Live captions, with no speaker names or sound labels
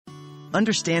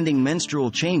Understanding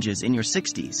menstrual changes in your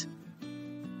 60s.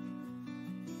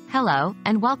 Hello,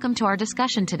 and welcome to our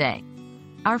discussion today.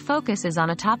 Our focus is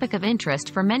on a topic of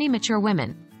interest for many mature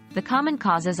women: the common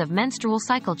causes of menstrual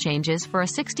cycle changes for a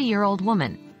 60-year-old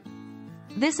woman.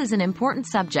 This is an important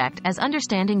subject as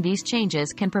understanding these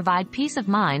changes can provide peace of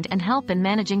mind and help in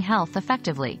managing health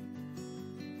effectively.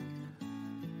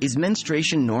 Is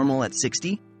menstruation normal at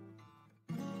 60?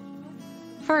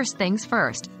 First things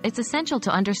first, it's essential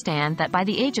to understand that by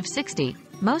the age of 60,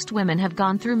 most women have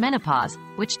gone through menopause,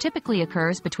 which typically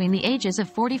occurs between the ages of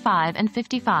 45 and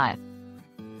 55.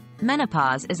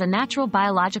 Menopause is a natural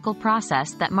biological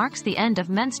process that marks the end of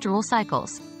menstrual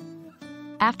cycles.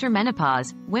 After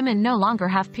menopause, women no longer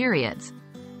have periods.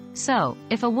 So,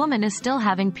 if a woman is still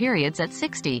having periods at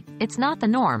 60, it's not the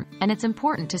norm, and it's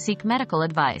important to seek medical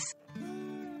advice.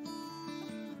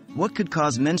 What could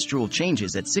cause menstrual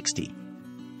changes at 60?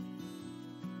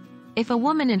 If a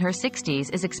woman in her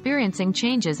 60s is experiencing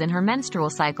changes in her menstrual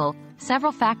cycle,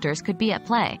 several factors could be at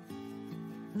play.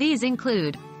 These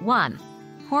include: 1.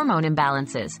 Hormone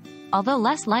imbalances. Although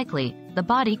less likely, the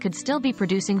body could still be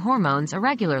producing hormones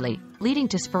irregularly, leading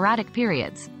to sporadic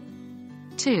periods.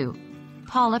 2.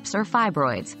 Polyps or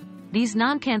fibroids. These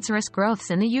non-cancerous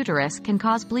growths in the uterus can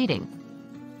cause bleeding.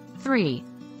 3.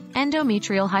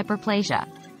 Endometrial hyperplasia.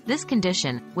 This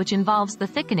condition, which involves the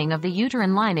thickening of the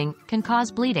uterine lining, can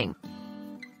cause bleeding.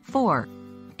 4.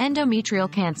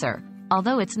 Endometrial cancer.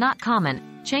 Although it's not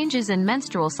common, changes in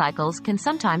menstrual cycles can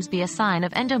sometimes be a sign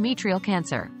of endometrial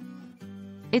cancer.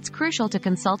 It's crucial to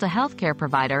consult a healthcare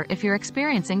provider if you're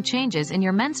experiencing changes in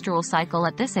your menstrual cycle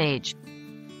at this age.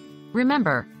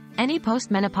 Remember, any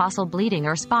postmenopausal bleeding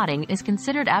or spotting is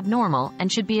considered abnormal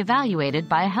and should be evaluated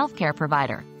by a healthcare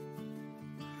provider.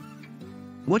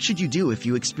 What should you do if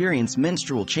you experience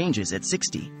menstrual changes at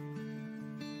 60?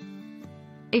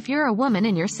 If you're a woman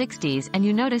in your 60s and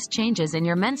you notice changes in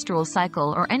your menstrual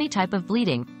cycle or any type of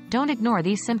bleeding, don't ignore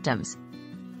these symptoms.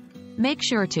 Make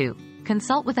sure to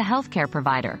consult with a healthcare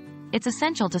provider. It's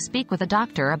essential to speak with a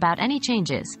doctor about any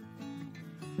changes.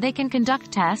 They can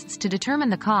conduct tests to determine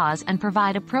the cause and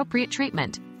provide appropriate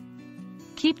treatment.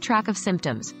 Keep track of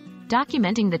symptoms.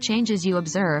 Documenting the changes you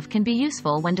observe can be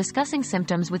useful when discussing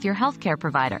symptoms with your healthcare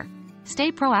provider. Stay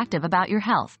proactive about your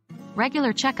health.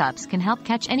 Regular checkups can help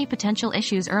catch any potential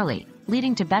issues early,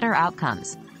 leading to better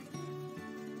outcomes.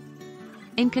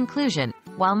 In conclusion,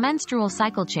 while menstrual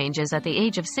cycle changes at the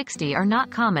age of 60 are not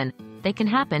common, they can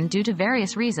happen due to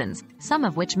various reasons, some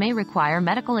of which may require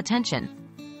medical attention.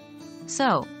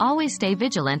 So, always stay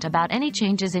vigilant about any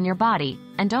changes in your body,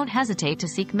 and don't hesitate to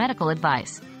seek medical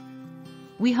advice.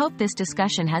 We hope this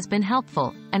discussion has been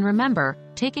helpful, and remember,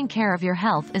 taking care of your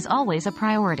health is always a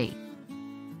priority.